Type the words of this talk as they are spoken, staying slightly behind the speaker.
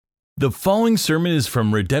The following sermon is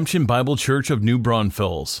from Redemption Bible Church of New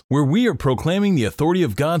Braunfels, where we are proclaiming the authority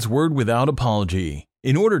of God's Word without apology,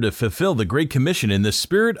 in order to fulfill the Great Commission in the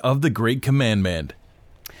spirit of the Great Commandment.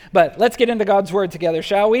 But let's get into God's Word together,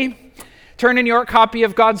 shall we? Turn in your copy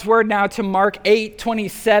of God's Word now to Mark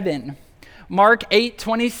 8:27. Mark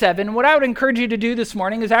 8:27. What I would encourage you to do this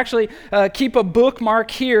morning is actually keep a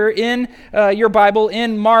bookmark here in your Bible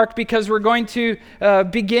in Mark, because we're going to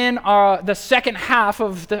begin the second half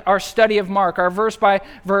of our study of Mark, our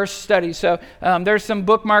verse-by-verse study. So there's some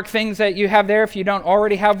bookmark things that you have there. If you don't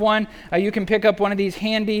already have one, you can pick up one of these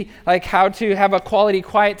handy, like how to have a quality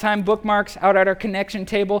quiet time bookmarks out at our connection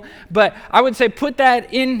table. But I would say put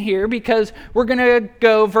that in here because we're going to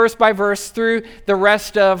go verse by verse through the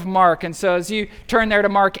rest of Mark. And so as you turn there to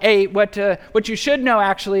Mark 8, what you should know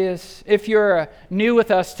actually is, if you're new with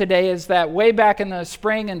us today, is that way back in the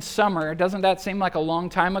spring and summer, doesn't that seem like a long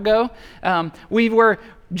time ago? We were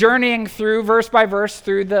journeying through verse by verse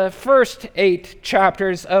through the first 8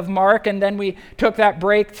 chapters of Mark, and then we took that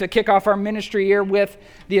break to kick off our ministry year with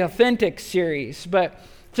the Authentic series. But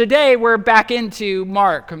today we're back into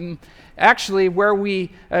Mark. Actually, where we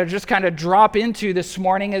just kind of drop into this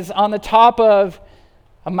morning is on the top of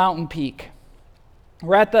a mountain peak.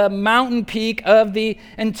 We're at the mountain peak of the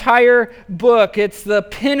entire book. It's the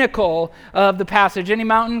pinnacle of the passage. Any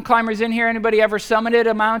mountain climbers in here? Anybody ever summited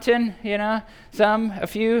a mountain? You know, a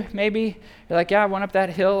few, maybe. You're like, yeah, I went up that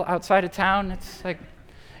hill outside of town. It's like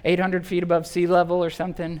 800 feet above sea level or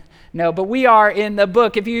something. No, but we are in the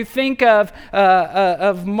book. If you think of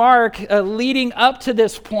Mark leading up to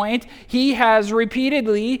this point, he has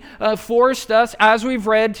repeatedly forced us, as we've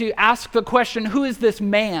read, to ask the question, who is this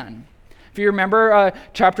man? If you remember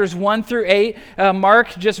chapters 1 through 8,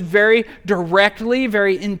 Mark just very directly,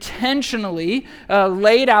 very intentionally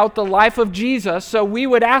laid out the life of Jesus. So we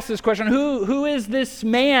would ask this question, who is this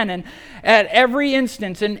man? And at every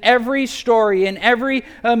instance, in every story, in every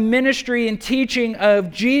ministry and teaching of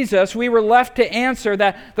Jesus, we were left to answer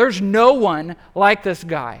that there's no one like this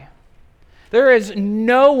guy. There is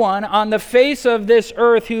no one on the face of this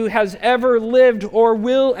earth who has ever lived or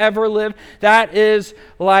will ever live that is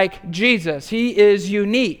like Jesus. He is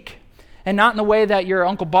unique. And not in the way that your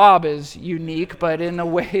Uncle Bob is unique, but in the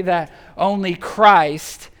way that only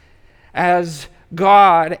Christ, as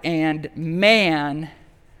God and man,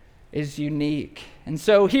 is unique. And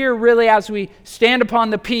so here, really, as we stand upon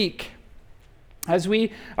the peak, as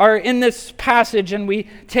we are in this passage and we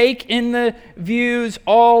take in the views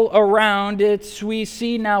all around it, we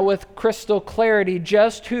see now with crystal clarity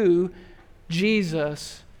just who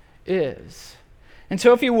Jesus is. And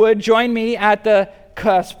so if you would, join me at the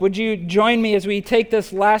cusp. Would you join me as we take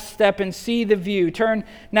this last step and see the view? Turn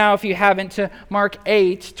now, if you haven't, to Mark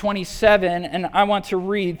 8:27, and I want to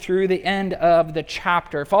read through the end of the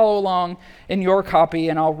chapter. Follow along in your copy,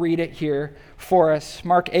 and I'll read it here for us.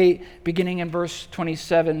 Mark 8, beginning in verse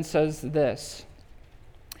 27, says this.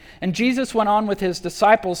 And Jesus went on with his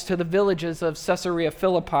disciples to the villages of Caesarea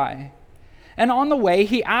Philippi. And on the way,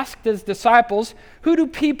 he asked his disciples, "Who do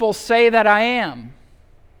people say that I am?"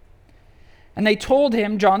 And they told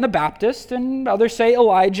him, John the Baptist, and others say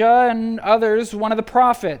Elijah, and others one of the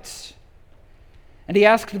prophets. And he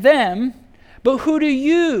asked them, "But who do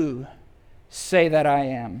you say that I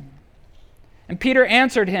am?" And Peter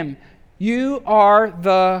answered him, "You are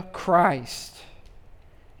the Christ."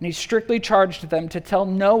 And he strictly charged them to tell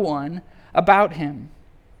no one about him.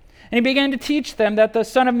 And he began to teach them that the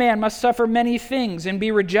Son of Man must suffer many things and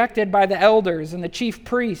be rejected by the elders and the chief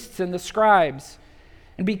priests and the scribes,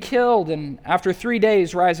 and be killed, and after 3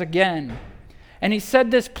 days rise again. And he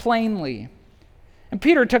said this plainly. And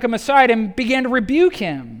Peter took him aside and began to rebuke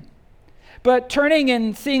him. But turning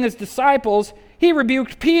and seeing his disciples, he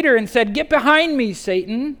rebuked Peter and said, "Get behind me,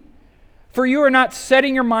 Satan, for you are not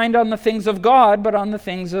setting your mind on the things of God, but on the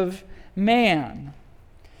things of man."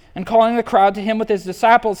 And calling the crowd to him with his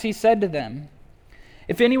disciples, he said to them,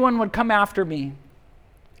 "If anyone would come after me,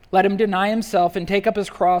 let him deny himself and take up his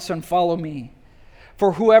cross and follow me.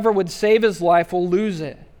 For whoever would save his life will lose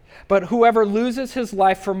it, but whoever loses his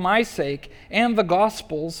life for my sake and the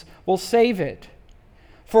gospel's will save it.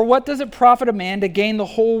 For what does it profit a man to gain the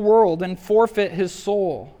whole world and forfeit his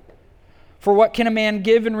soul? For what can a man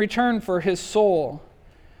give in return for his soul?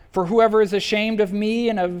 For whoever is ashamed of me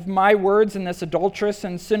and of my words in this adulterous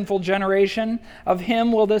and sinful generation, of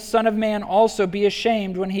him will the Son of Man also be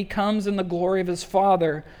ashamed when he comes in the glory of his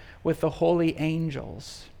Father with the holy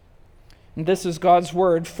angels." And this is God's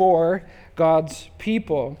word for God's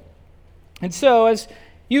people. And so, as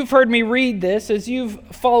you've heard me read this, as you've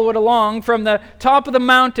followed along from the top of the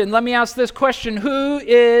mountain, let me ask this question: who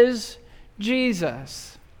is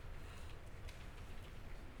Jesus?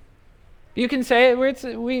 You can say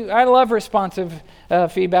it. I love responsive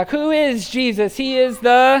feedback. Who is Jesus? He is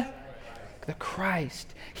the Christ.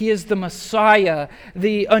 He is the Messiah,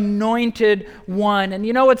 the anointed one. And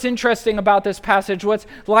you know what's interesting about this passage? What's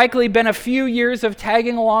likely been a few years of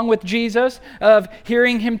tagging along with Jesus, of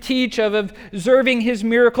hearing him teach, of observing his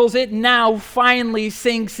miracles, it now finally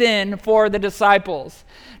sinks in for the disciples.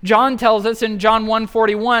 John tells us in John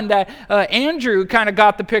 1:41 that Andrew kind of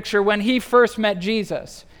got the picture when he first met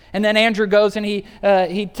Jesus. And then Andrew goes and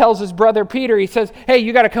he tells his brother Peter, he says, hey,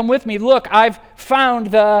 you got to come with me. Look, I've found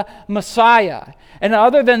the Messiah. And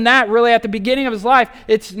other than that, really at the beginning of his life,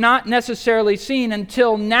 it's not necessarily seen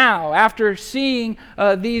until now, after seeing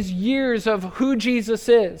these years of who Jesus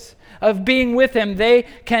is, of being with him. They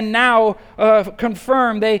can now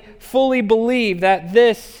confirm, they fully believe that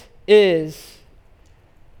this is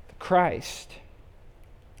Christ.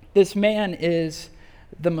 This man is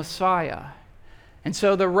the Messiah. And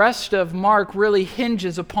so the rest of Mark really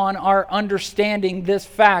hinges upon our understanding this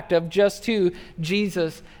fact of just who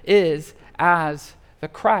Jesus is as the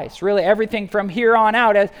Christ. Really everything from here on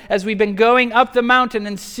out, as we've been going up the mountain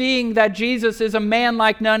and seeing that Jesus is a man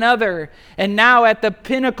like none other, and now at the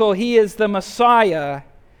pinnacle he is the Messiah.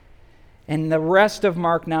 And the rest of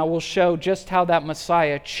Mark now will show just how that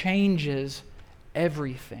Messiah changes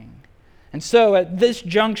everything. And so at this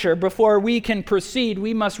juncture, before we can proceed,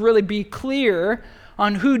 we must really be clear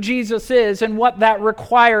on who Jesus is and what that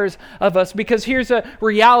requires of us. Because here's a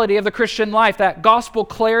reality of the Christian life, that gospel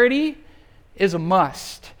clarity is a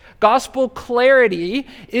must. Gospel clarity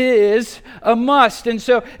is a must. And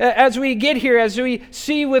so as we get here, as we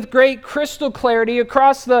see with great crystal clarity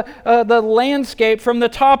across the landscape from the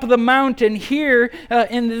top of the mountain, here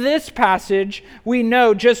in this passage, we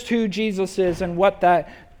know just who Jesus is and what that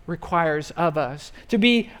requires of us. To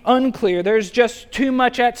be unclear, there's just too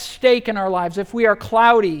much at stake in our lives if we are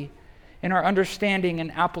cloudy in our understanding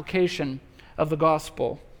and application of the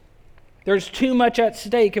gospel. There's too much at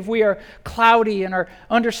stake if we are cloudy in our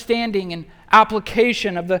understanding and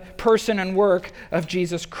application of the person and work of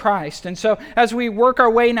Jesus Christ. And so as we work our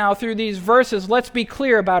way now through these verses, let's be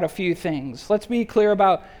clear about a few things. Let's be clear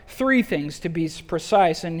about three things to be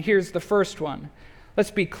precise. And here's the first one.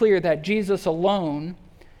 Let's be clear that Jesus alone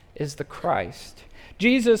is the Christ.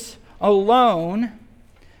 Jesus alone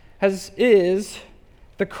is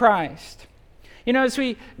the Christ. You know, as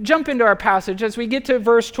we jump into our passage, as we get to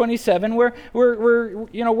verse 27, we're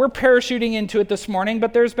parachuting into it this morning,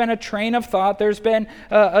 but there's been a train of thought, there's been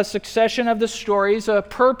a succession of the stories, a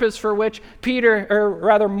purpose for which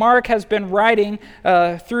Mark has been writing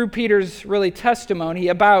through Peter's testimony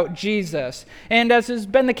about Jesus. And as has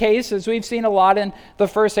been the case, as we've seen a lot in the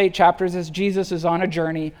first 8 chapters, as Jesus is on a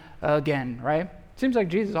journey again, right? Seems like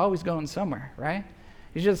Jesus is always going somewhere, right?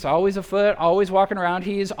 He's just always afoot, always walking around.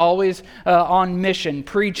 He's always on mission,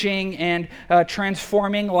 preaching and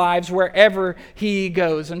transforming lives wherever he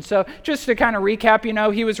goes. And so just to kind of recap,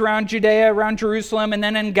 he was around Judea, around Jerusalem, and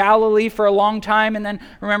then in Galilee for a long time. And then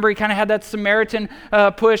remember, he kind of had that Samaritan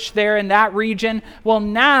push there in that region. Well,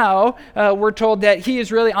 now we're told that he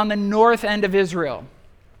is really on the north end of Israel.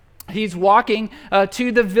 He's walking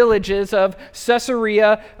to the villages of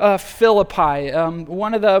Caesarea Philippi,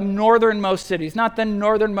 one of the northernmost cities. Not the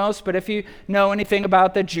northernmost, but if you know anything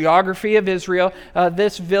about the geography of Israel,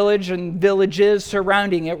 this village and villages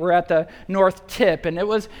surrounding it were at the north tip. And it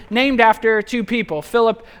was named after two people,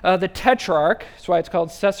 Philip the Tetrarch, that's why it's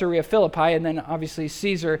called Caesarea Philippi, and then obviously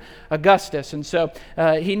Caesar Augustus. And so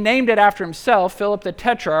he named it after himself, Philip the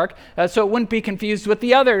Tetrarch, so it wouldn't be confused with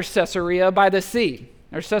the other Caesarea by the sea,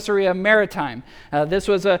 or Caesarea Maritime. This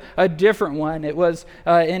was a different one. It was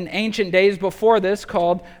in ancient days before this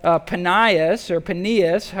called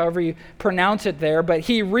Paneas, however you pronounce it there, but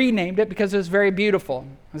he renamed it because it was very beautiful.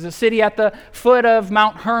 It was a city at the foot of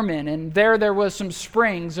Mount Hermon, and there was some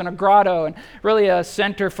springs and a grotto, and really a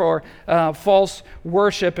center for false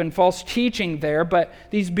worship and false teaching there. But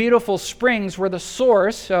these beautiful springs were the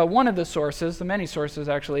source, one of the sources, the many sources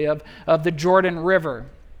actually, of the Jordan River.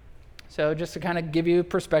 So just to kind of give you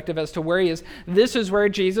perspective as to where he is, this is where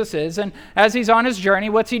Jesus is. And as he's on his journey,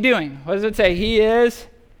 what's he doing? What does it say? He is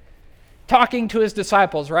talking to his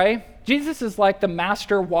disciples, right? Jesus is like the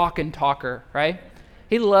master walk and talker, right?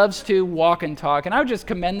 He loves to walk and talk. And I would just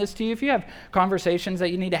commend this to you. If you have conversations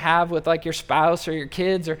that you need to have with like your spouse or your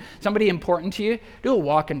kids or somebody important to you, do a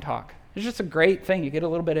walk and talk. It's just a great thing. You get a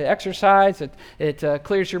little bit of exercise. It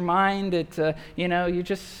clears your mind. It's a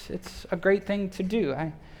great thing to do.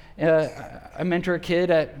 I mentor a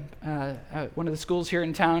kid at one of the schools here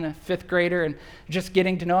in town, a 5th grader, and just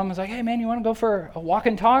getting to know him, I was like, hey man, you want to go for a walk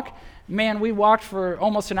and talk? Man, we walked for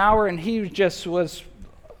almost an hour, and he just was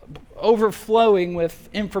overflowing with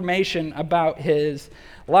information about his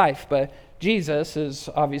life. But Jesus is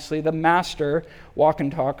obviously the master walk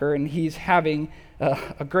and talker, and he's having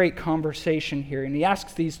a great conversation here. And he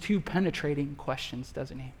asks these two penetrating questions,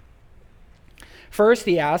 doesn't he? First,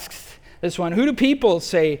 he asks this one, who do people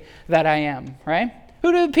say that I am, right?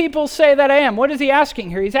 Who do people say that I am? What is he asking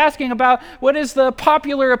here? He's asking about what is the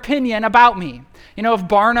popular opinion about me? You know, if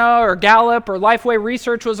Barna or Gallup or Lifeway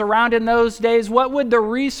Research was around in those days, what would the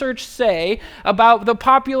research say about the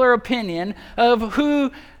popular opinion of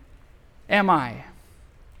who am I?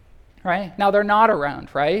 Right? Now they're not around,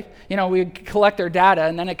 right? You know, we collect their data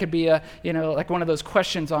and then it could be like one of those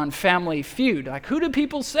questions on Family Feud. Like, who do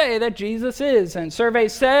people say that Jesus is? And survey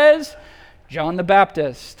says John the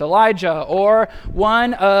Baptist, Elijah, or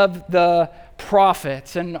one of the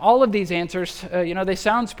prophets. And all of these answers, they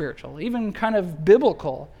sound spiritual, even kind of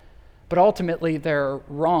biblical, but ultimately they're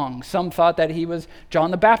wrong. Some thought that he was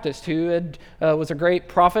John the Baptist, who was a great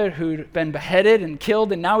prophet who'd been beheaded and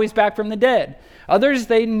killed, and now he's back from the dead. Others,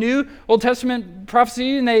 they knew Old Testament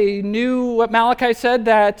prophecy, and they knew what Malachi said,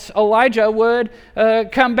 that Elijah would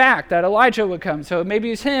come back, that Elijah would come. So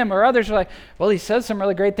maybe it's him, or others are like, well, he says some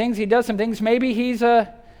really great things, he does some things, maybe he's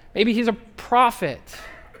a prophet.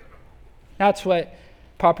 That's what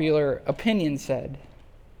popular opinion said.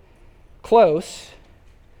 Close,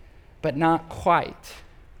 but not quite.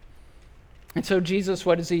 And so Jesus,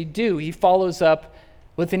 what does he do? He follows up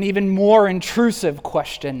with an even more intrusive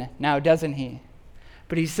question now, doesn't he?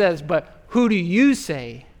 But he says, but who do you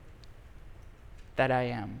say that I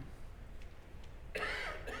am?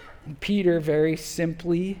 And Peter very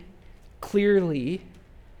simply, clearly,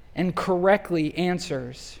 and correctly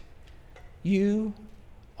answers, you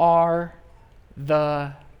are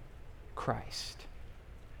the Christ,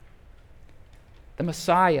 the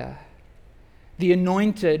Messiah, the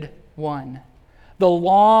anointed one, the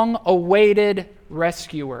long-awaited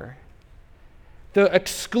rescuer, the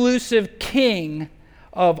exclusive king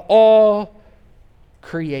of all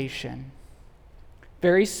creation.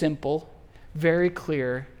 Very simple, very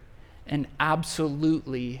clear, and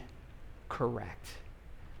absolutely correct.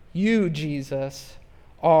 You, Jesus,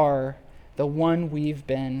 are the one we've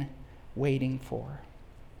been waiting for.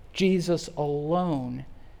 Jesus alone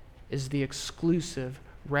is the exclusive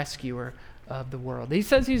rescuer of the world. He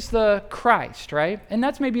says he's the Christ, right? And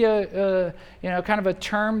that's maybe a kind of a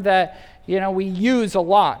term that we use a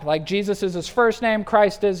lot. Like Jesus is his first name,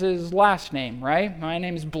 Christ is his last name, right? My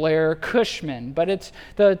name is Blair Cushman, but it's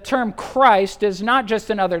the term Christ is not just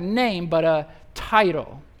another name, but a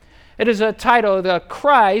title. It is a title. The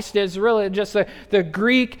Christ is really just the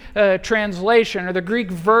Greek translation or the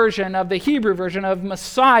Greek version of the Hebrew version of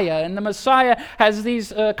Messiah. And the Messiah has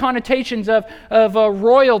these connotations of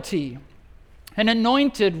royalty, an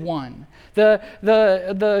anointed one.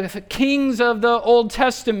 The kings of the Old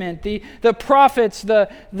Testament, the prophets,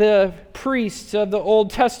 the priests of the Old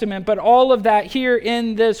Testament, but all of that here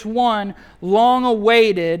in this one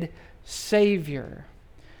long-awaited Savior.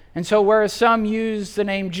 And so whereas some use the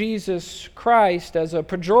name Jesus Christ as a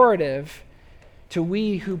pejorative, to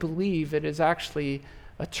we who believe it is actually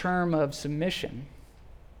a term of submission,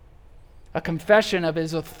 a confession of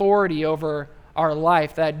his authority over our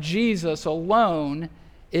life, that Jesus alone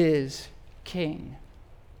is King,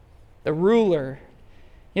 the ruler.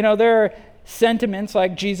 There are sentiments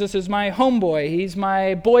like Jesus is my homeboy, he's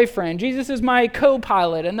my boyfriend, Jesus is my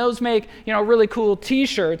co-pilot, and those make really cool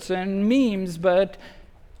t-shirts and memes, but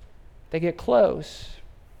they get close,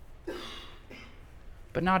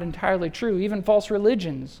 but not entirely true. Even false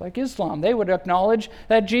religions like Islam, they would acknowledge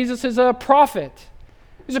that Jesus is a prophet,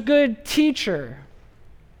 he's a good teacher,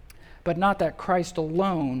 but not that Christ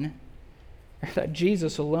alone, or that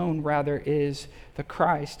Jesus alone, rather, is the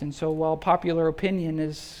Christ. And so while popular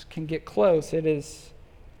opinion can get close,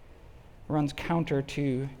 runs counter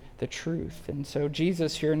to the truth. And so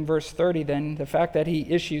Jesus here in verse 30, then, the fact that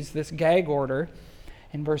he issues this gag order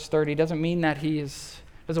in verse 30 doesn't mean that he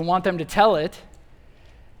doesn't want them to tell it,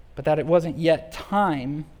 but that it wasn't yet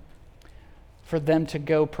time for them to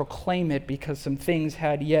go proclaim it because some things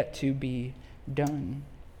had yet to be done.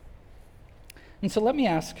 And so let me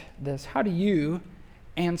ask this. How do you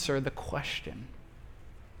answer the question?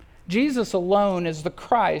 Jesus alone is the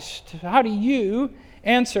Christ. How do you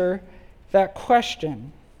answer that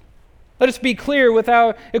question? Let us be clear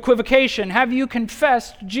without equivocation. Have you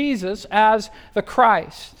confessed Jesus as the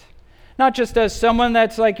Christ? Not just as someone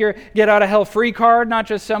that's like your get-out-of-hell-free card, not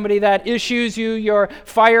just somebody that issues you your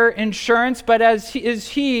fire insurance, but is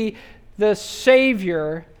he the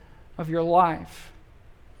Savior of your life?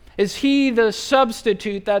 Is he the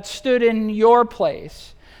substitute that stood in your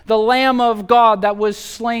place, the Lamb of God that was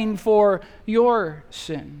slain for your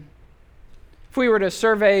sin. If we were to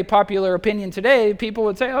survey popular opinion today, people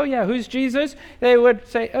would say, oh yeah, who's Jesus? They would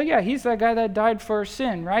say, oh yeah, he's that guy that died for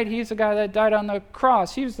sin, right? He's the guy that died on the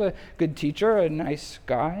cross. He was the good teacher, a nice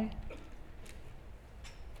guy.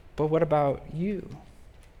 But what about you?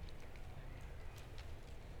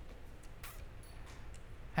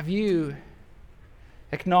 Have you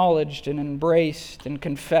acknowledged and embraced and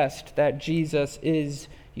confessed that Jesus is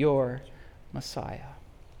your Messiah?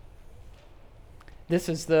 This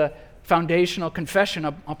is the foundational confession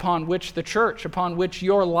upon which the church, upon which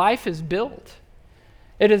your life is built.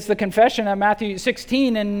 It is the confession of Matthew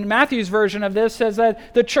 16, and Matthew's version of this says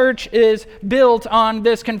that the church is built on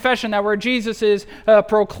this confession, that where Jesus is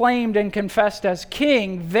proclaimed and confessed as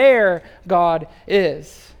king, there God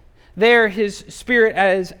is. There his Spirit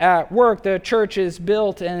is at work. The church is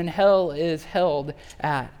built and hell is held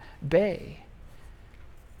at bay.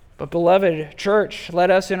 But beloved church,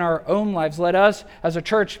 let us in our own lives, let us as a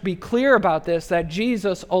church be clear about this, that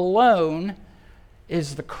Jesus alone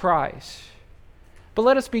is the Christ. But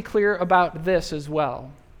let us be clear about this as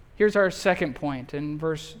well. Here's our second point in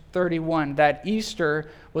verse 31, that Easter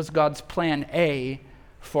was God's plan A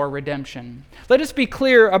for redemption. Let us be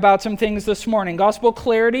clear about some things this morning. Gospel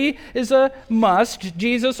clarity is a must.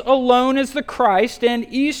 Jesus alone is the Christ, and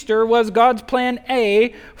Easter was God's plan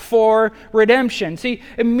A for redemption. See,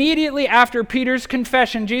 immediately after Peter's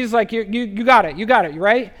confession, Jesus is like, you got it,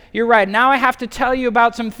 right? You're right. Now I have to tell you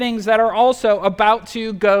about some things that are also about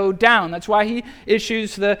to go down. That's why he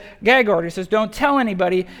issues the gag order. He says, don't tell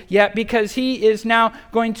anybody yet, because he is now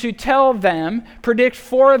going to tell them, predict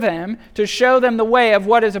for them, to show them the way of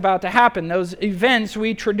what is about to happen. Those events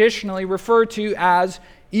we traditionally refer to as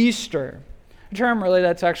Easter. A term really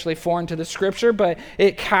that's actually foreign to the scripture, but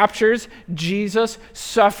it captures Jesus'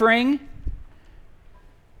 suffering,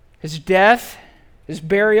 his death, his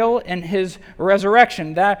burial, and his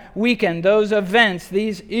resurrection. That weekend, those events,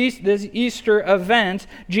 these Easter events,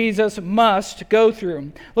 Jesus must go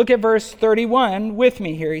through. Look at verse 31 with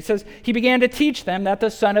me here. He says, he began to teach them that the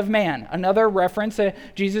Son of Man, another reference that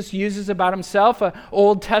Jesus uses about himself, an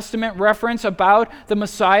Old Testament reference about the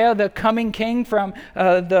Messiah, the coming king from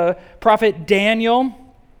the prophet Daniel.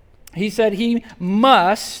 He said he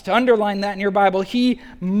must, underline that in your Bible, he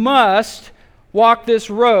must walk this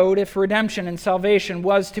road if redemption and salvation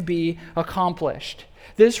was to be accomplished.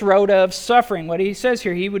 This road of suffering, what he says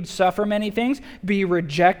here, he would suffer many things, be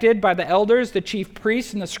rejected by the elders, the chief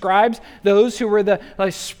priests, and the scribes, those who were the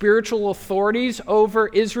spiritual authorities over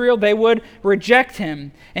Israel. They would reject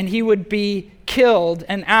him, and he would be killed,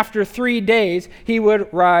 and after 3 days, he would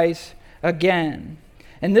rise again.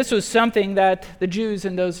 And this was something that the Jews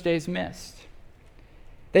in those days missed.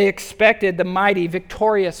 They expected the mighty,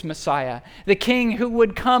 victorious Messiah, the king who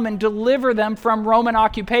would come and deliver them from Roman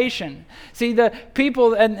occupation. See, the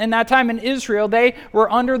people in that time in Israel, they were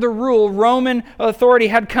under the rule. Roman authority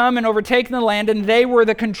had come and overtaken the land, and they were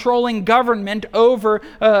the controlling government over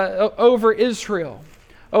Israel,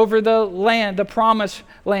 over the land, the promised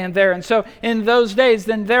land there. And so in those days,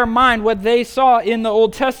 in their mind, what they saw in the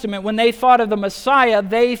Old Testament, when they thought of the Messiah,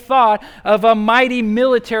 they thought of a mighty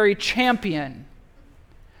military champion.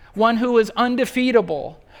 One who was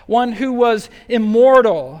undefeatable, one who was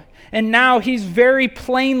immortal. And now he's very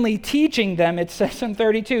plainly teaching them, it says in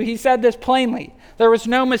 32. He said this plainly. There was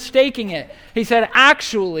no mistaking it. He said,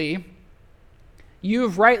 actually, you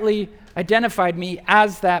have rightly identified me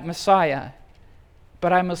as that Messiah,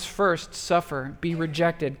 but I must first suffer, be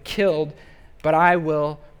rejected, killed, but I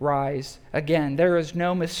will rise again. There is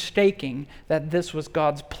no mistaking that this was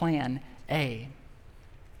God's plan A.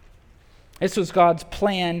 This was God's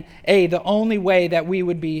plan A, the only way that we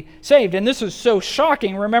would be saved. And this was so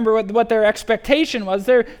shocking. Remember what their expectation was.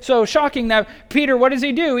 They're so shocking that Peter, what does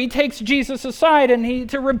he do? He takes Jesus aside and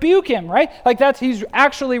to rebuke him, right? He's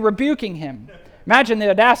actually rebuking him. Imagine the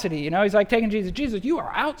audacity, He's like taking Jesus. Jesus, you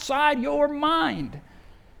are outside your mind.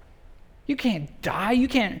 You can't die. You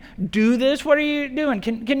can't do this. What are you doing?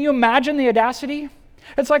 Can you imagine the audacity?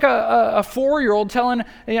 It's like a 4-year-old telling,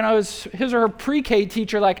 his or her pre-K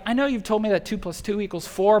teacher, I know you've told me that 2 + 2 =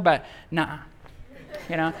 4, but nah.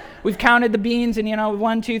 We've counted the beans and,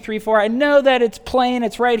 1, 2, 3, 4. I know that it's plain,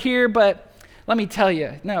 it's right here, but let me tell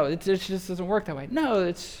you, no, it just doesn't work that way. No,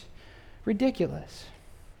 it's ridiculous.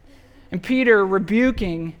 And Peter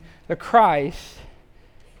rebuking the Christ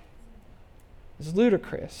is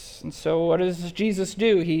ludicrous. And so what does Jesus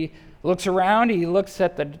do? He looks around, he looks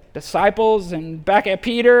at the disciples and back at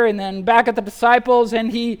Peter and then back at the disciples,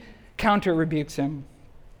 and he counter-rebukes him.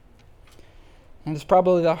 And it's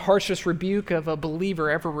probably the harshest rebuke of a believer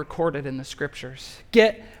ever recorded in the scriptures.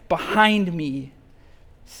 Get behind me,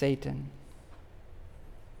 Satan.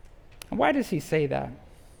 And why does he say that?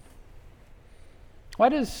 Why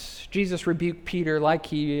does Jesus rebuke Peter like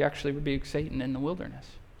he actually rebuked Satan in the wilderness?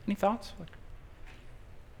 Any thoughts?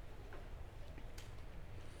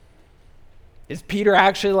 Is Peter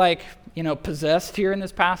actually possessed here in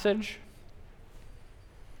this passage?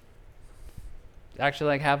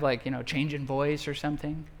 Actually have change in voice or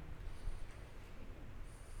something?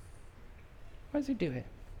 Why does he do it?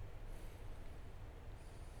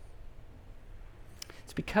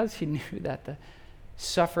 It's because he knew that the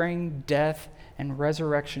suffering, death, and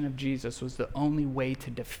resurrection of Jesus was the only way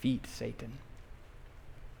to defeat Satan.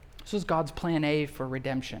 This was God's plan A for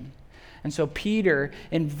redemption. And so Peter,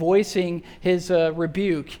 in voicing his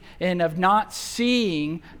rebuke and of not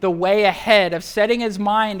seeing the way ahead, of setting his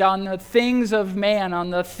mind on the things of man,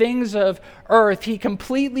 on the things of earth, he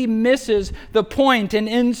completely misses the point. And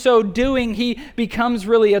in so doing, he becomes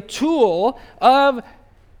really a tool of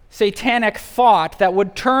satanic thought that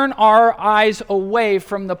would turn our eyes away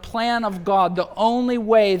from the plan of God, the only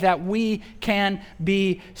way that we can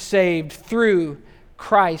be saved, through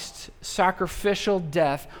Christ's sacrificial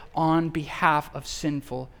death on behalf of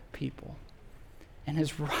sinful people and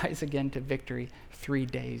his rise again to victory 3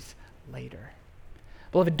 days later.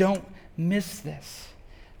 Beloved, don't miss this.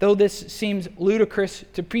 Though this seems ludicrous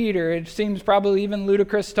to Peter, it seems probably even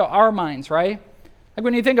ludicrous to our minds, right? Like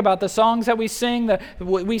when you think about the songs that we sing,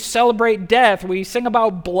 we celebrate death, we sing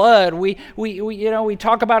about blood, we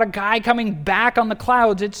talk about a guy coming back on the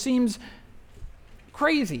clouds. It seems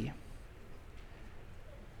crazy.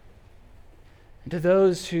 And to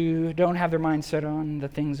those who don't have their mind set on the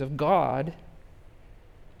things of God,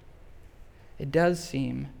 it does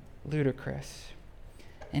seem ludicrous.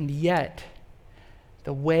 And yet,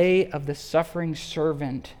 the way of the suffering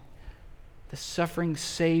servant, the suffering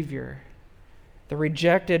Savior, the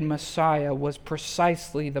rejected Messiah was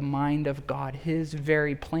precisely the mind of God, his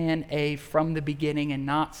very plan A from the beginning, and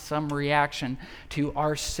not some reaction to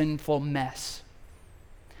our sinful mess.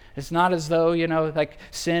 It's not as though,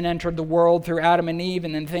 sin entered the world through Adam and Eve,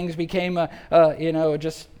 and then things became,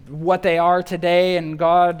 just what they are today, and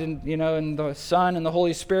God and the Son and the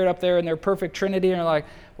Holy Spirit up there in their perfect Trinity, and you're like,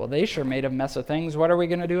 well, they sure made a mess of things. What are we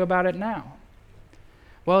going to do about it now?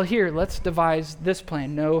 Well, here, let's devise this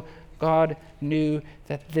plan. No, God knew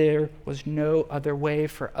that there was no other way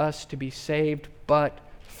for us to be saved but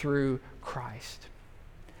through Christ.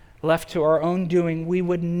 Left to our own doing, we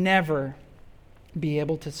would never be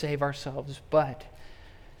able to save ourselves, but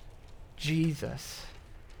Jesus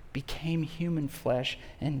became human flesh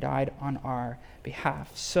and died on our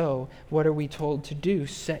behalf. So, what are we told to do?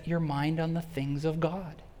 Set your mind on the things of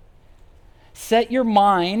God. Set your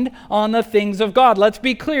mind on the things of God. Let's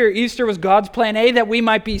be clear. Easter was God's plan A, that we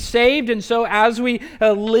might be saved. And so as we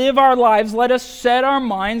live our lives, let us set our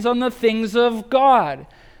minds on the things of God.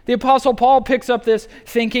 The Apostle Paul picks up this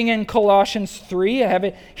thinking in Colossians 3. I have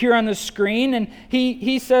it here on the screen. And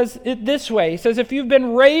he says it this way. He says, if you've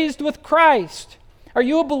been raised with Christ, are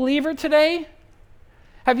you a believer today?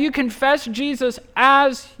 Have you confessed Jesus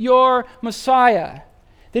as your Messiah?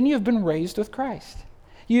 Then you've been raised with Christ.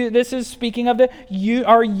 This is speaking of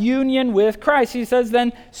our union with Christ. He says,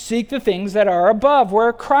 then seek the things that are above,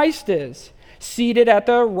 where Christ is, seated at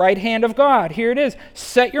the right hand of God. Here it is.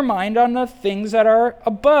 Set your mind on the things that are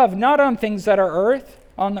above, not on things that are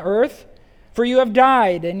on the earth. For you have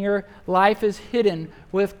died, and your life is hidden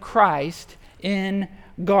with Christ in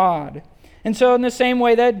God. And so in the same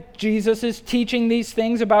way that Jesus is teaching these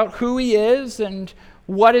things about who he is and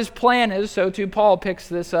what his plan is, so too Paul picks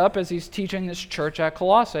this up as he's teaching this church at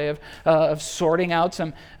Colossae of sorting out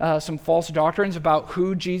some false doctrines about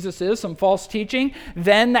who Jesus is, some false teaching.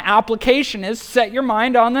 Then the application is set your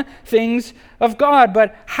mind on the things of God.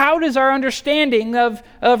 But how does our understanding of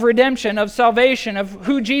redemption, of salvation, of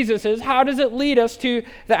who Jesus is, how does it lead us to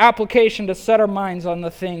the application to set our minds on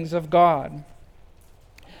the things of God?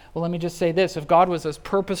 Well, let me just say this. If God was as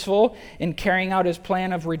purposeful in carrying out his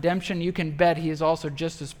plan of redemption, you can bet he is also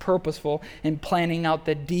just as purposeful in planning out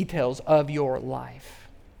the details of your life.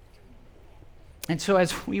 And so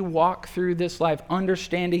as we walk through this life,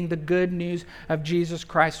 understanding the good news of Jesus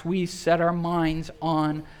Christ, we set our minds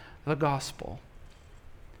on the gospel.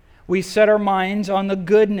 We set our minds on the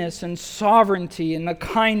goodness and sovereignty and the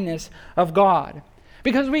kindness of God.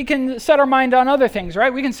 Because we can set our mind on other things,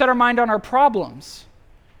 right? We can set our mind on our problems.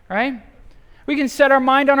 Right? We can set our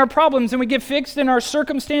mind on our problems and we get fixed in our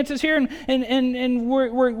circumstances here and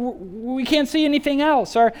we can't see anything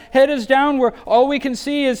else. Our head is down where all we can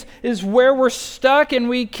see is where we're stuck and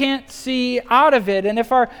we can't see out of it. And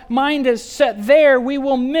if our mind is set there, we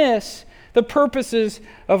will miss the purposes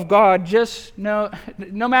of God, just no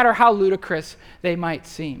matter how ludicrous they might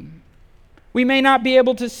seem. We may not be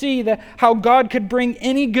able to see how God could bring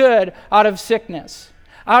any good out of sickness.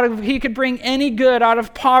 He could bring any good out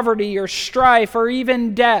of poverty or strife or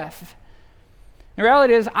even death. The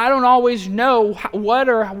reality is, I don't always know what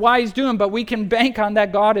or why He's doing, but we can bank on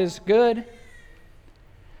that God is good.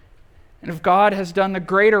 And if God has done the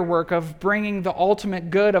greater work of bringing the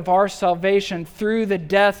ultimate good of our salvation through the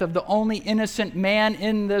death of the only innocent man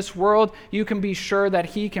in this world, you can be sure that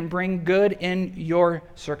He can bring good in your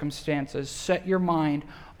circumstances. Set your mind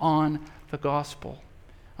on the gospel,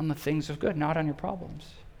 on the things of good, not on your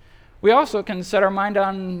problems. We also can set our mind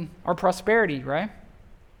on our prosperity, right?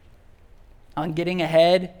 On getting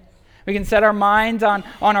ahead. We can set our minds on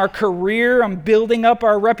our career, on building up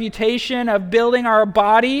our reputation, of building our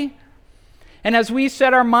body. And as we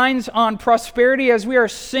set our minds on prosperity, as we are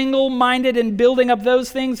single-minded in building up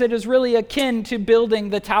those things, it is really akin to building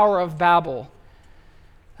the Tower of Babel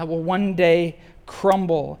that will one day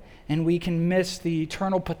crumble, and we can miss the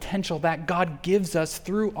eternal potential that God gives us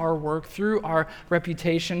through our work, through our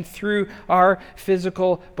reputation, through our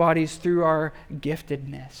physical bodies, through our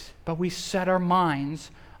giftedness. But we set our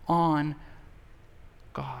minds on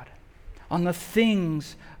God, on the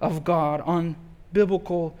things of God, on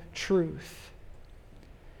biblical truth.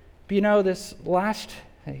 But you know, this last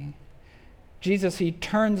thing, Jesus, He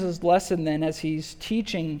turns His lesson then as He's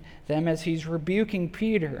teaching them, as He's rebuking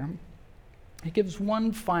Peter. He gives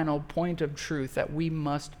one final point of truth that we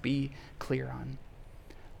must be clear on.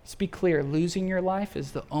 Let's be clear, losing your life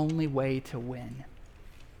is the only way to win.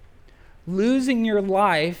 Losing your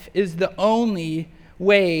life is the only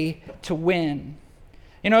way to win.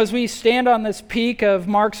 You know, as we stand on this peak of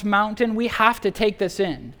Mark's mountain, we have to take this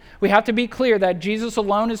in. We have to be clear that Jesus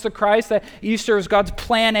alone is the Christ, that Easter is God's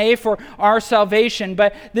plan A for our salvation.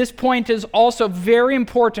 But this point is also very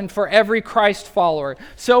important for every Christ follower.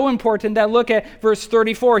 So important that look at verse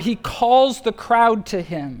 34. He calls the crowd to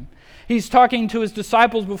Him. He's talking to His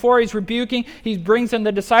disciples before. He's rebuking. He brings in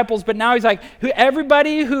the disciples. But now He's like,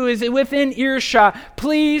 everybody who is within earshot,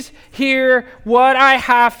 please hear what I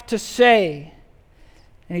have to say.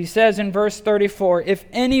 And He says in verse 34, if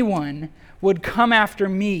anyone would come after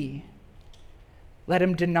me, let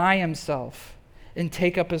him deny himself and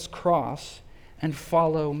take up his cross and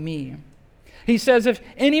follow me. He says, if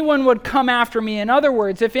anyone would come after me, in other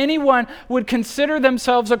words, if anyone would consider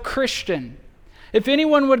themselves a Christian, if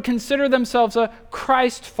anyone would consider themselves a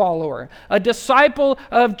Christ follower, a disciple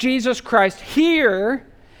of Jesus Christ, here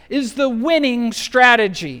is the winning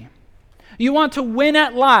strategy. You want to win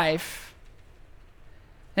at life,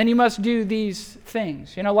 and you must do these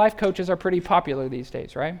things. You know, life coaches are pretty popular these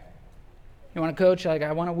days, right? You want to coach, like,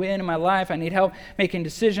 I want to win in my life. I need help making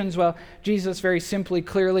decisions. Well, Jesus very simply,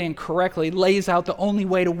 clearly, and correctly lays out the only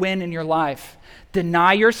way to win in your life.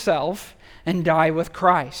 Deny yourself and die with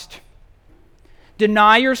Christ.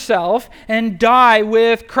 Deny yourself and die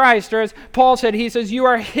with Christ. Or as Paul said, he says, you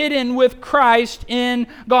are hidden with Christ in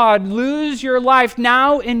God. Lose your life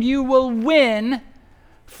now and you will win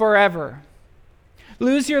forever.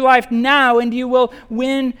 Lose your life now and you will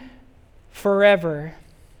win forever.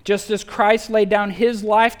 Just as Christ laid down His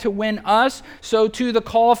life to win us, so too the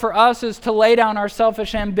call for us is to lay down our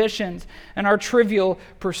selfish ambitions and our trivial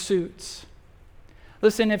pursuits.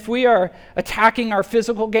 Listen, if we are attacking our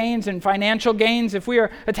physical gains and financial gains, if we are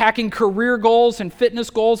attacking career goals and fitness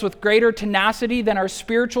goals with greater tenacity than our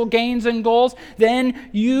spiritual gains and goals, then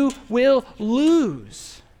you will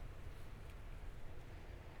lose.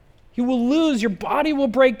 You will lose. Your body will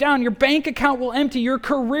break down. Your bank account will empty. Your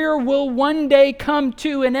career will one day come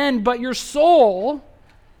to an end, but your soul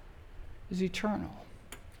is eternal.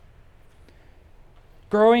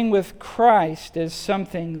 Growing with Christ is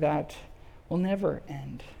something that will never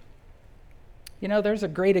end. You know, there's a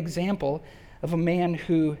great example of a man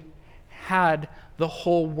who had the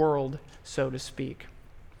whole world, so to speak.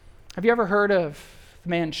 Have you ever heard of the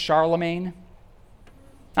man Charlemagne?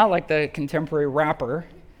 Not like the contemporary rapper,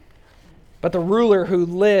 but the ruler who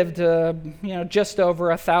lived, just over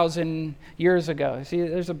 1,000 years ago. See,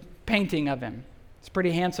 there's a painting of him. He's a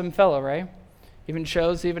pretty handsome fellow, right? Even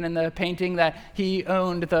shows, even in the painting, that he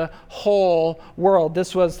owned the whole world.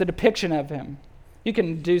 This was the depiction of him. You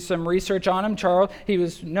can do some research on him. He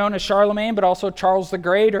was known as Charlemagne, but also Charles the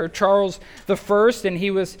Great or Charles the First, and he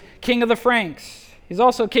was king of the Franks. He's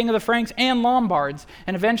also king of the Franks and Lombards,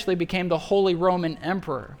 and eventually became the Holy Roman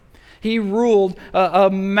Emperor. He ruled a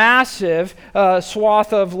massive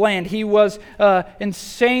swath of land. He was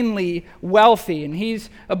insanely wealthy, and he's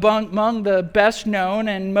among the best known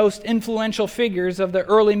and most influential figures of the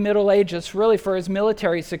early Middle Ages, really for his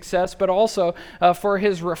military success, but also for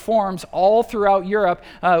his reforms all throughout Europe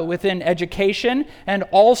within education and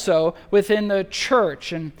also within the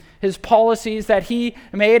church. And his policies that he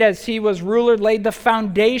made as he was ruler laid the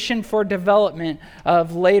foundation for development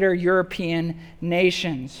of later European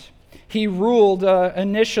nations. He ruled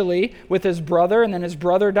initially with his brother, and then his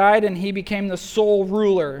brother died, and he became the sole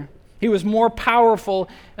ruler. He was more powerful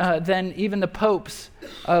than even the popes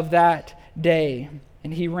of that day.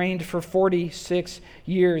 And he reigned for 46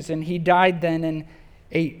 years, and he died then in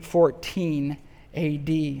 814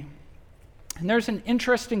 A.D. And there's an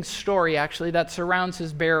interesting story, actually, that surrounds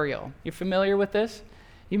his burial. You familiar with this?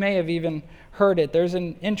 You may have even heard it. There's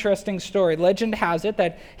an interesting story. Legend has it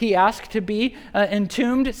that he asked to be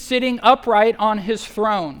entombed sitting upright on his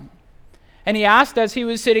throne. And he asked as he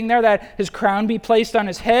was sitting there that his crown be placed on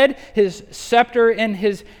his head, his scepter in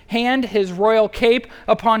his hand, his royal cape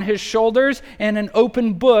upon his shoulders, and an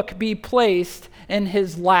open book be placed in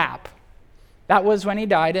his lap. That was when he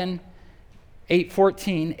died in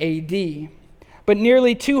 814 A.D. But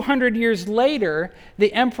nearly 200 years later,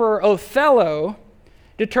 the Emperor Othello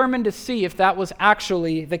determined to see if that was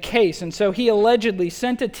actually the case. And so he allegedly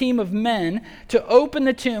sent a team of men to open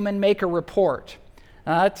the tomb and make a report.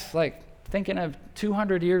 That's like thinking of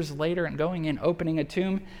 200 years later and going in, opening a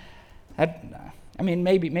tomb.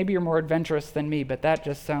 Maybe you're more adventurous than me, but that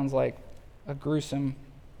just sounds like a gruesome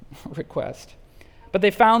request. But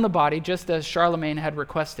they found the body just as Charlemagne had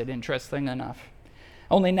requested, interesting enough.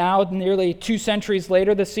 Only now, nearly 2 centuries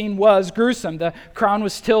later, the scene was gruesome. The crown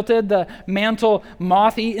was tilted, the mantle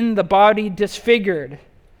moth-eaten, the body disfigured.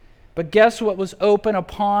 But guess what was open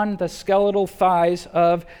upon the skeletal thighs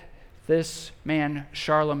of this man,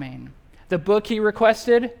 Charlemagne? The book he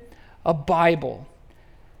requested? A Bible.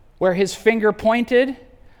 Where his finger pointed,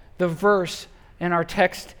 the verse in our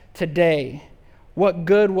text today. What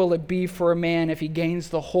good will it be for a man if he gains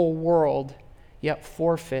the whole world, yet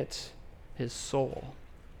forfeits his soul?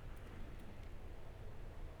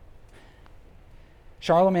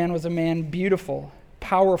 Charlemagne was a man beautiful,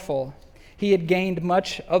 powerful. He had gained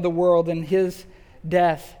much of the world, and his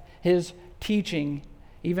death, his teaching,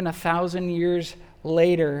 even 1,000 years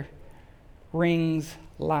later, rings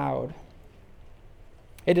loud.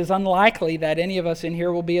 It is unlikely that any of us in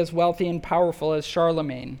here will be as wealthy and powerful as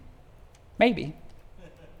Charlemagne. Maybe.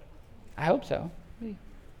 I hope so.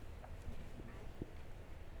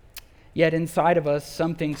 Yet inside of us,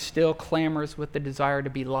 something still clamors with the desire to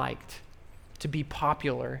be liked, to be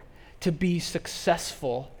popular, to be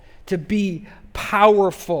successful, to be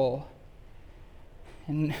powerful.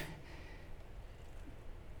 And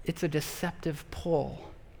it's a deceptive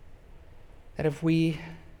pull that if we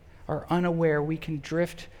are unaware, we can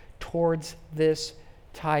drift towards this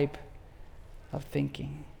type of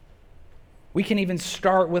thinking. We can even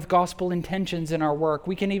start with gospel intentions in our work.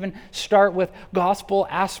 We can even start with gospel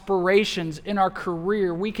aspirations in our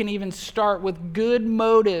career. We can even start with good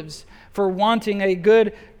motives for wanting a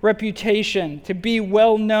good reputation, to be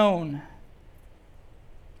well known.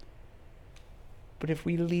 But if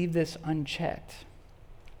we leave this unchecked,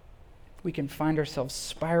 we can find ourselves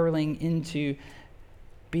spiraling into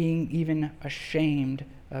being even ashamed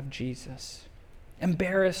of Jesus,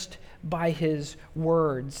 embarrassed by his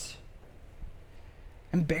words,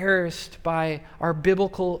 embarrassed by our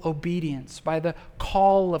biblical obedience, by the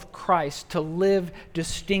call of Christ to live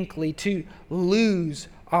distinctly, to lose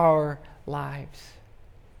our lives.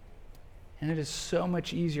 And it is so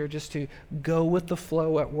much easier just to go with the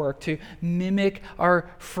flow at work, to mimic our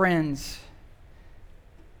friends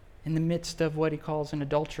in the midst of what he calls an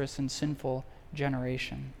adulterous and sinful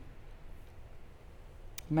generation.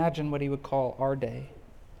 Imagine what he would call our day.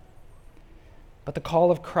 But the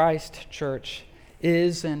call of Christ, church,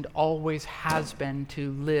 is and always has been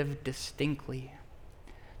to live distinctly,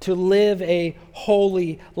 to live a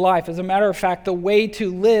holy life. As a matter of fact, the way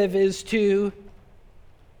to live is to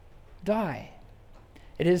die.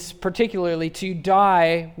 It is particularly to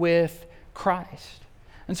die with Christ.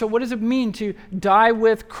 And so what does it mean to die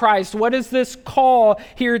with Christ? What is this call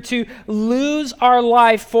here to lose our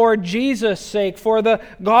life for Jesus' sake, for the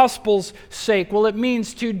gospel's sake? Well, it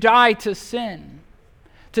means to die to sin.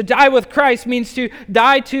 To die with Christ means to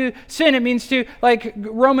die to sin. It means to, like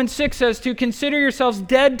Romans 6 says, to consider yourselves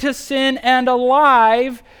dead to sin and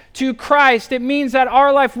alive to Christ. It means that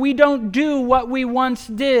our life, we don't do what we once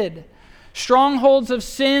did. Strongholds of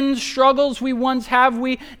sin, struggles we once have,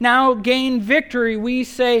 we now gain victory. We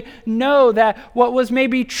say no, that what was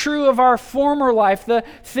maybe true of our former life, the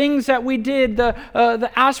things that we did,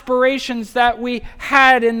 the aspirations that we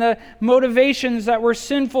had, and the motivations that were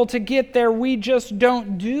sinful to get there, we just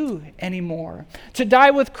don't do anymore. To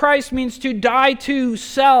die with Christ means to die to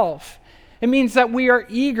self. It means that we are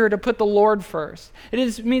eager to put the Lord first.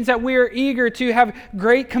 It means that we are eager to have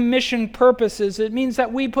Great Commission purposes. It means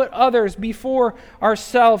that we put others before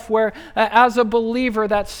ourselves, where as a believer,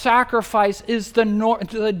 that sacrifice is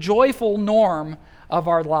the joyful norm of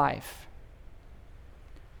our life.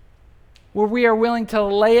 Where we are willing to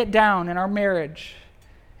lay it down in our marriage,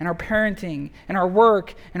 in our parenting, in our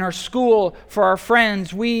work, in our school, for our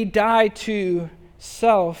friends. We die to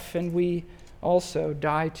self, and we also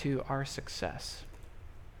die to our success.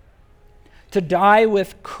 To die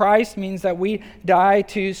with Christ means that we die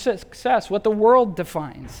to success, what the world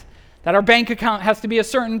defines. That our bank account has to be a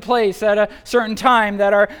certain place at a certain time,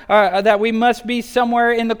 that we must be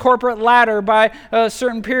somewhere in the corporate ladder by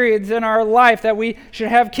certain periods in our life, that we should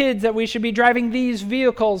have kids, that we should be driving these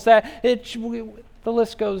vehicles, the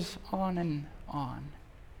list goes on and on.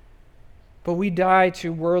 But we die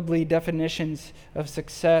to worldly definitions of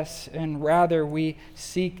success, and rather we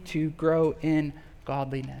seek to grow in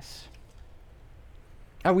godliness.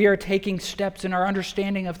 We are taking steps in our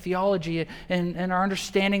understanding of theology and our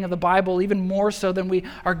understanding of the Bible, even more so than we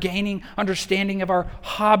are gaining understanding of our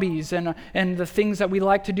hobbies and the things that we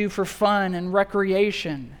like to do for fun and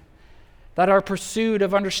recreation. That our pursuit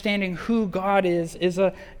of understanding who God is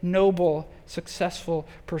a noble, successful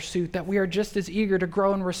pursuit. That we are just as eager to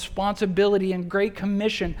grow in responsibility and Great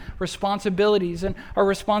Commission responsibilities and our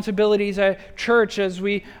responsibilities at church as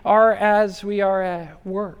we are at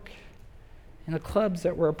work, in the clubs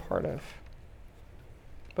that we're a part of.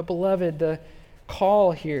 But beloved, the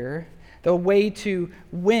call here, the way to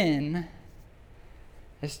win,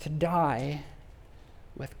 is to die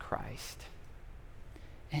with Christ.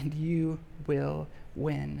 And you will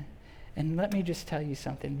win. And let me just tell you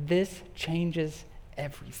something. This changes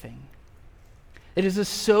everything. It is a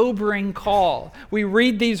sobering call. We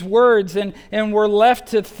read these words and we're left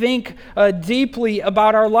to think deeply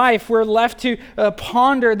about our life. We're left to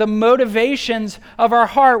ponder the motivations of our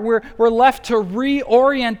heart. We're left to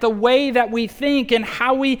reorient the way that we think and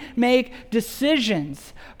how we make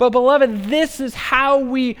decisions. But beloved, this is how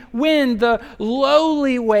we win. The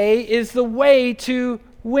lowly way is the way to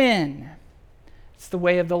win. It's the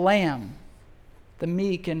way of the Lamb, the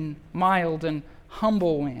meek and mild and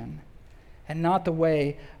humble one, and not the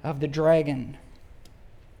way of the dragon.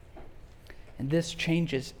 And this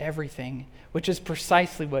changes everything, which is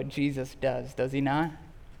precisely what Jesus does he not?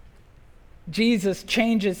 Jesus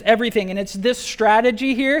changes everything. And it's this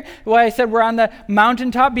strategy here, why I said we're on the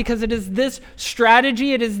mountaintop, because it is this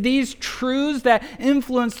strategy, it is these truths that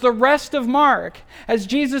influence the rest of Mark. As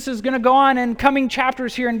Jesus is going to go on in coming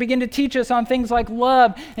chapters here and begin to teach us on things like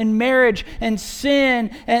love and marriage and sin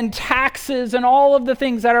and taxes and all of the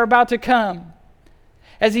things that are about to come.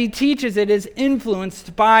 As he teaches, it is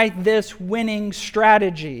influenced by this winning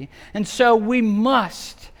strategy. And so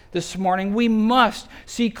this morning, we must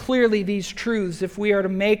see clearly these truths if we are to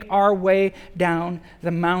make our way down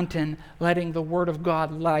the mountain, letting the Word of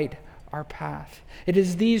God light our path. It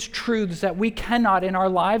is these truths that we cannot in our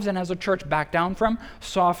lives and as a church back down from,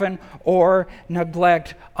 soften, or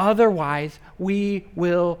neglect. Otherwise, we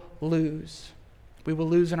will lose. We will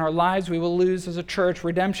lose in our lives. We will lose as a church.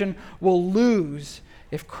 Redemption will lose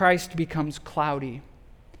if Christ becomes cloudy.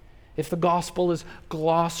 If the gospel is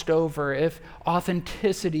glossed over, if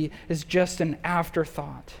authenticity is just an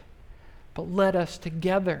afterthought. But let us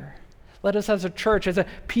as a church, as a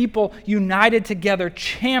people united together,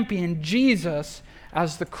 champion Jesus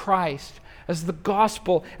as the Christ, as the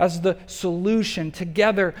gospel, as the solution,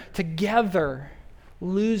 together,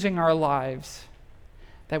 losing our lives,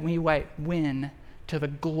 that we might win to the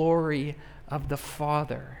glory of the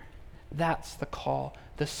Father. That's the call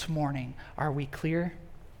this morning. Are we clear?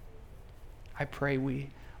 I pray we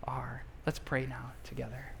are. Let's pray now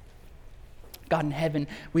together. God in heaven,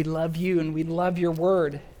 we love you and we love your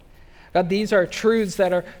word. God, these are truths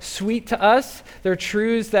that are sweet to us. They're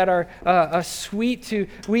truths that are sweet to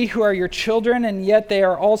we who are your children, and yet they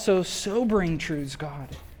are also sobering truths, God.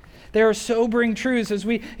 They are sobering truths as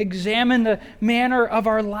we examine the manner of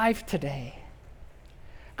our life today.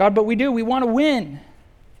 God, but we want to win.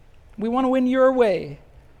 We want to win your way.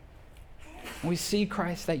 We see,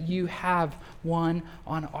 Christ, that you have won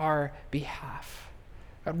on our behalf.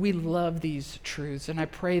 God, we love these truths, and I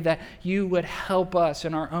pray that you would help us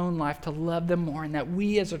in our own life to love them more, and that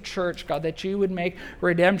we as a church, God, that you would make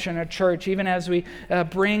Redemption a church, even as we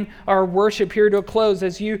bring our worship here to a close,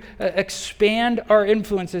 as you expand our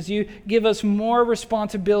influence, as you give us more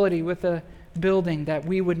responsibility with the building, that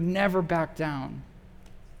we would never back down.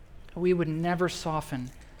 We would never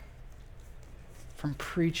soften from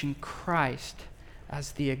preaching Christ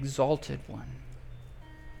as the exalted one.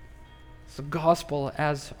 The gospel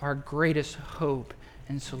as our greatest hope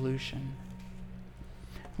and solution.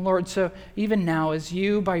 Lord, so even now, as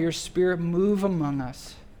you, by your Spirit, move among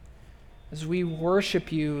us, as we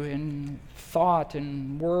worship you in thought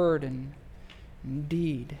and word and in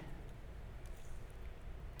deed,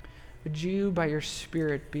 would you, by your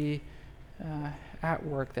Spirit, be at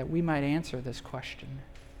work that we might answer this question,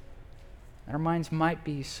 that our minds might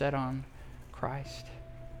be set on Christ.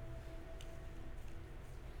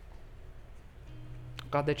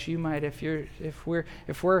 God, that you might, if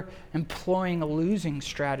we're employing a losing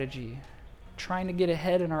strategy, trying to get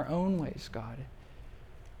ahead in our own ways, God,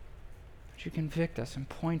 would you convict us and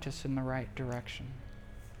point us in the right direction?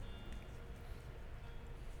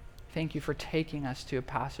 Thank you for taking us to a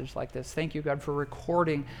passage like this. Thank you, God, for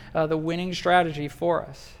recording the winning strategy for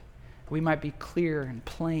us. We might be clear and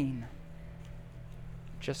plain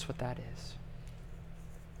just what that is.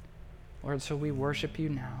 Lord, so we worship you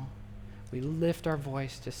now. We lift our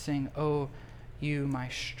voice to sing, "Oh, you my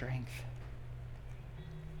strength."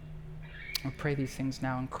 I pray these things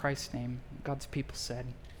now in Christ's name. God's people said,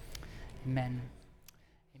 amen.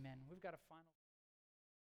 Amen. We've got a final